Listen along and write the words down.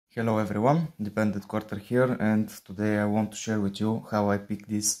Hello everyone, Dependent Quarter here, and today I want to share with you how I pick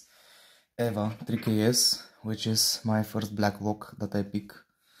this Evva 3KS, which is my first black lock that I pick.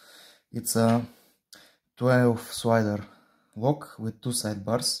 It's a 12 swider lock with two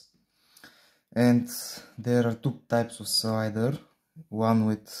sidebars, and there are two types of swider, one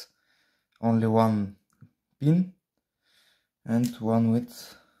with only one pin and one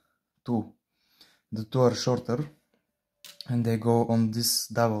with two. The two are shorter and they go on this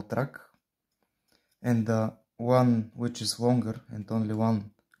double track, and the one which is longer and only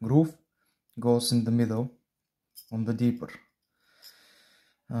one groove goes in the middle on the deeper.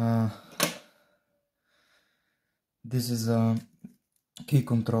 This is a key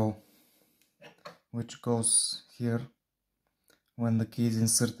control which goes here. When the key is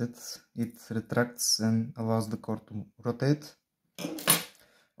inserted, it retracts and allows the core to rotate.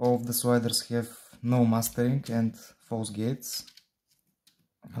 All of the swiders have no mastering and false gates,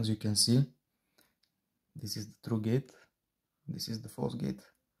 as you can see. This is the true gate, this is the false gate.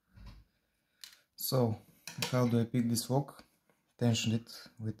 So how do I pick this lock? Tension it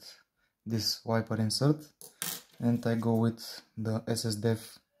with this wiper insert, and I go with the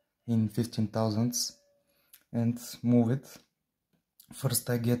SSDF in 15 thousandths and move it. First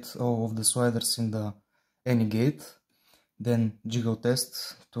I get all of the swiders in the any gate, then jiggle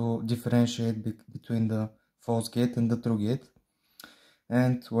test to differentiate between the false gate and the true gate,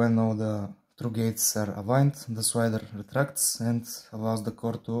 and when all the true gates are aligned, the swider retracts and allows the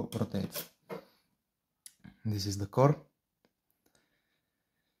core to rotate. This is the core,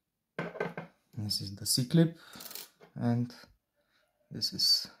 this is the C-clip, and this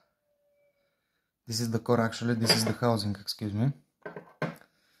is the core. Actually, this is the housing, excuse me.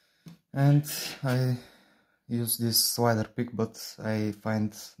 And I use this swider pick, but I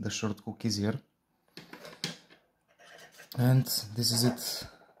find the short hook easier. And this is it.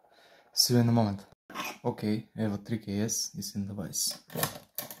 See you in a moment. Okay, Evva 3KS is in the vise.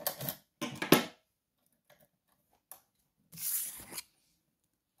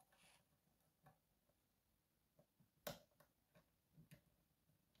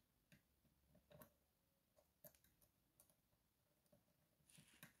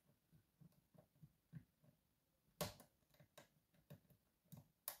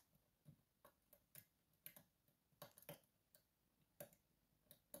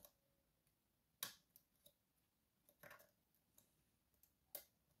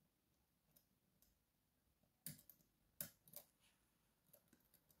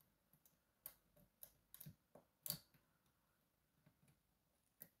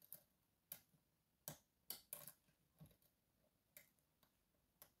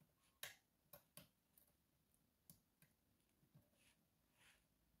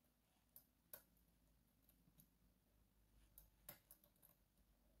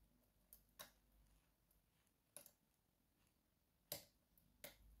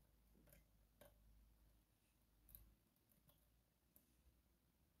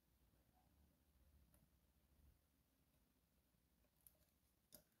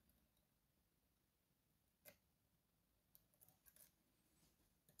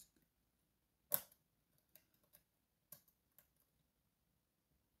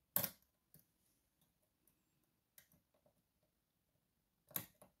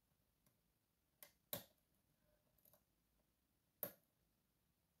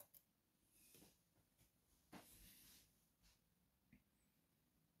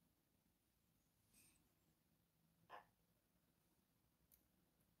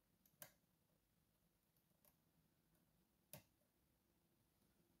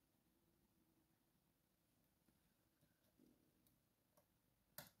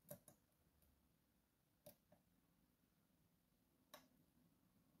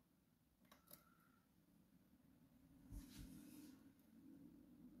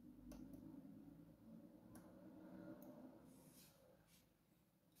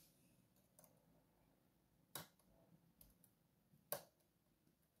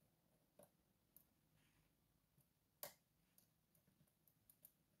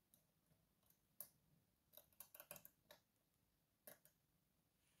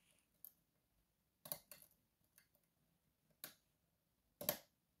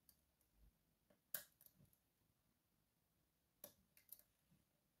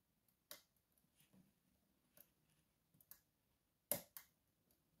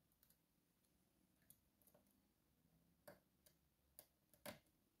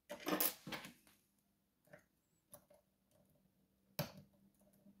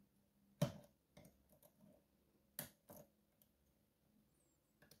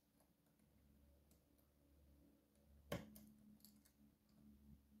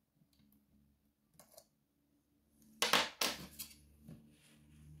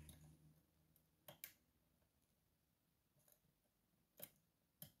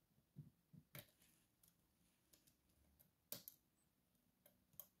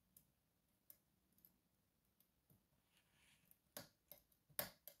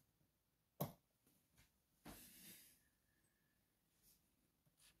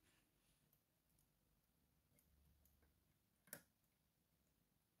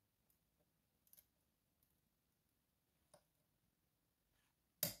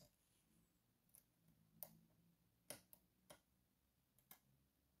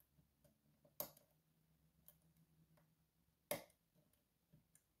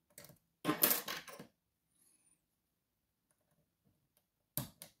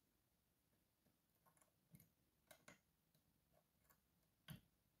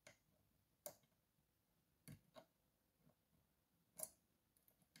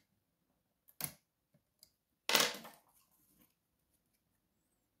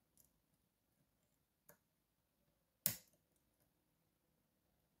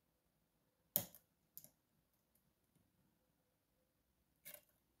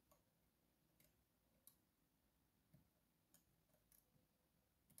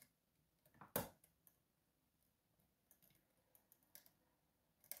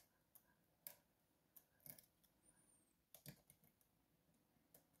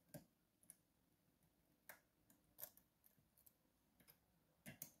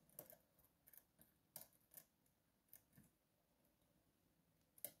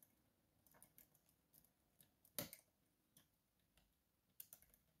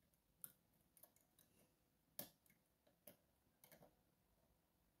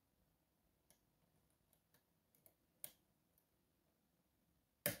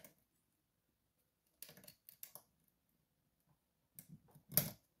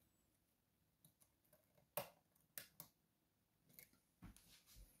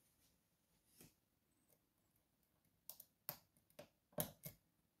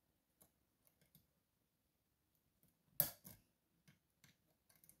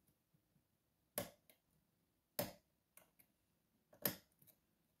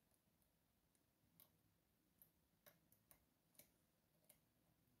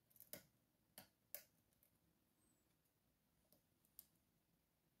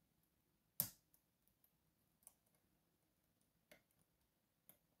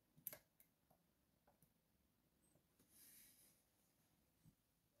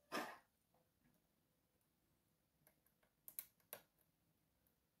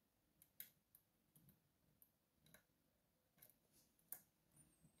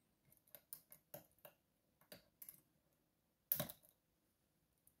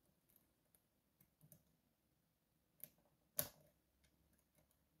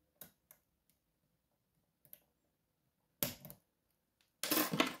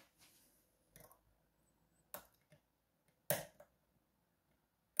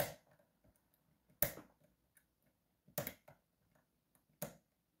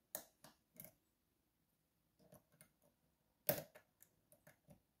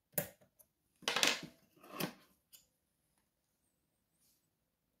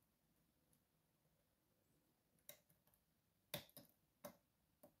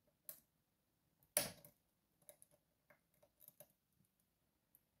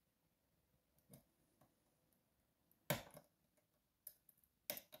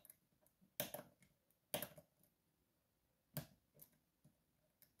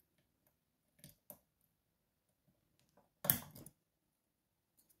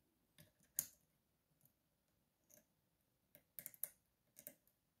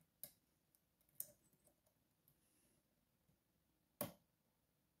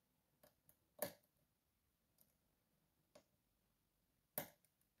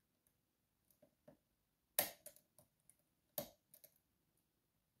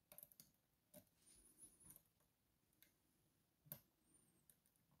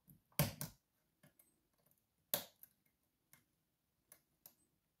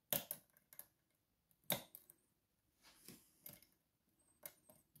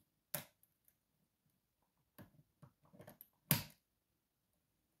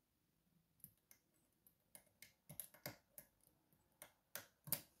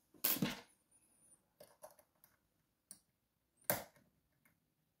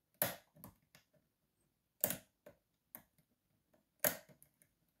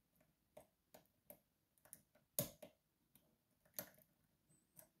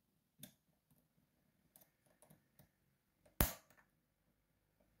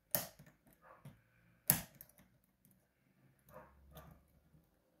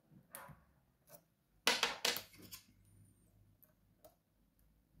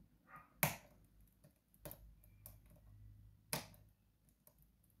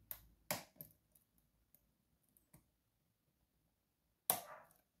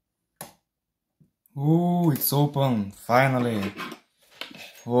 Ooh, it's open, finally.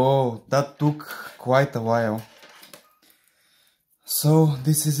 Oh, that took quite a while. So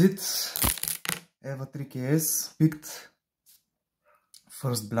this is it. Evva 3KS picked.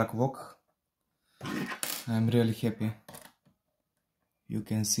 First black lock. I'm really happy. You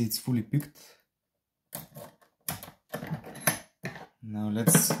can see it's fully picked. Now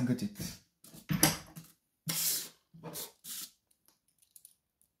let's get it.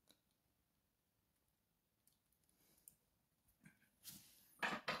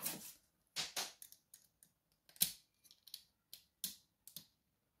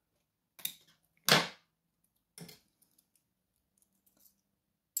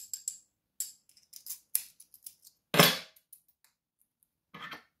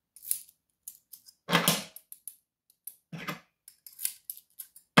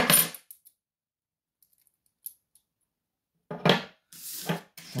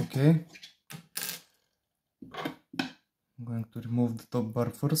 Okay. I'm going to remove the top bar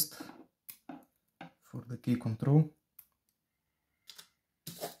first for the key control.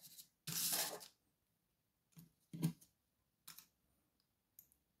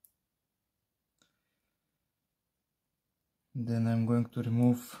 Then I'm going to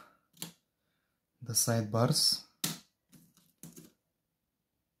remove the side bars.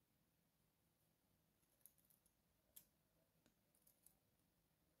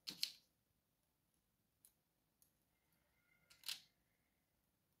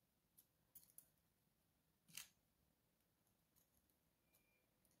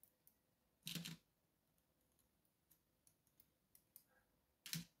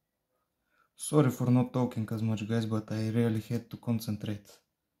 Sorry for not talking as much, guys, but I really had to concentrate.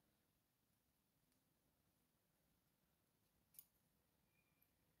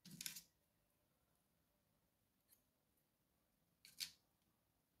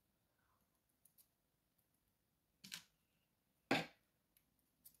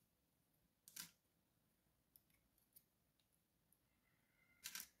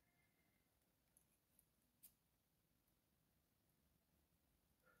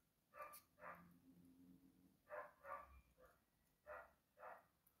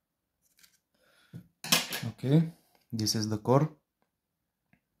 Okay, this is the core.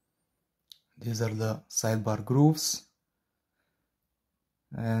 These are the sidebar grooves.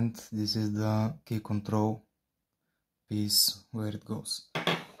 And this is the key control piece where it goes.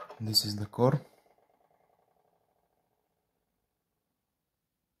 This is the core.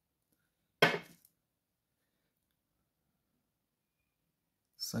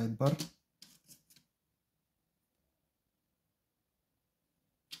 Sidebar.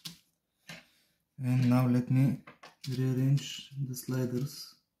 And now let me rearrange the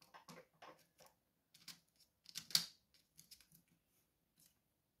sliders.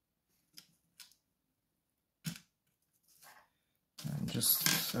 I'm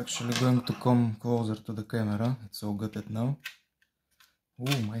just actually going to come closer to the camera. It's all gutted now.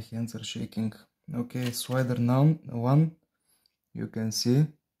 Oh, my hands are shaking. Okay, slider now, one, you can see.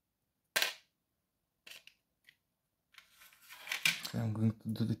 Okay, I'm going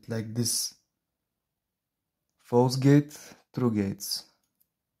to do it like this. False gate, true gates.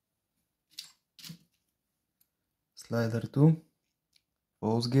 Slider 2,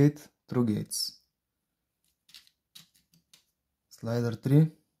 false gate, true gates. Slider 3,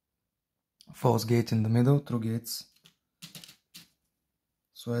 false gate in the middle, true gates.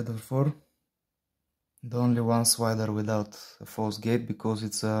 Slider 4, the only one slider without a false gate because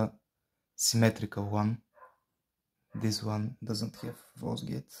it's a symmetrical one. This one doesn't have false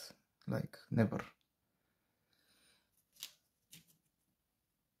gate, like never.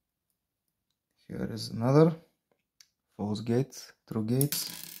 Here is another false gate, true gates.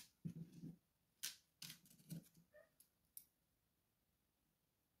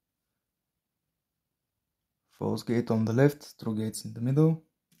 False gate on the left, true gates in the middle.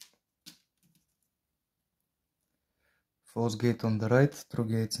 False gate on the right, true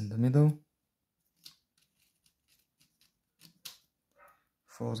gates in the middle.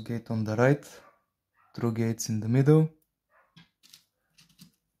 False gate on the right, true gates in the middle.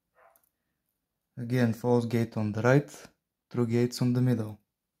 Again, false gate on the right, true gates on the middle.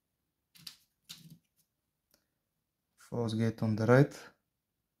 False gate on the right,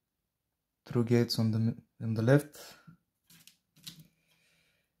 true gates on the left.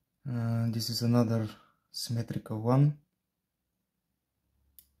 This is another symmetrical one.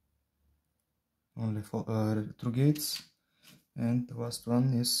 Only true gates. And the last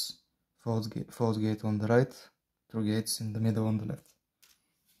one is false gate on the right, true gates in the middle on the left.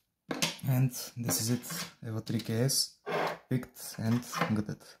 And this is it, Evva 3KS, picked and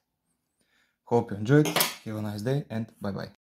gutted. Hope you enjoyed. Have a nice day and bye bye.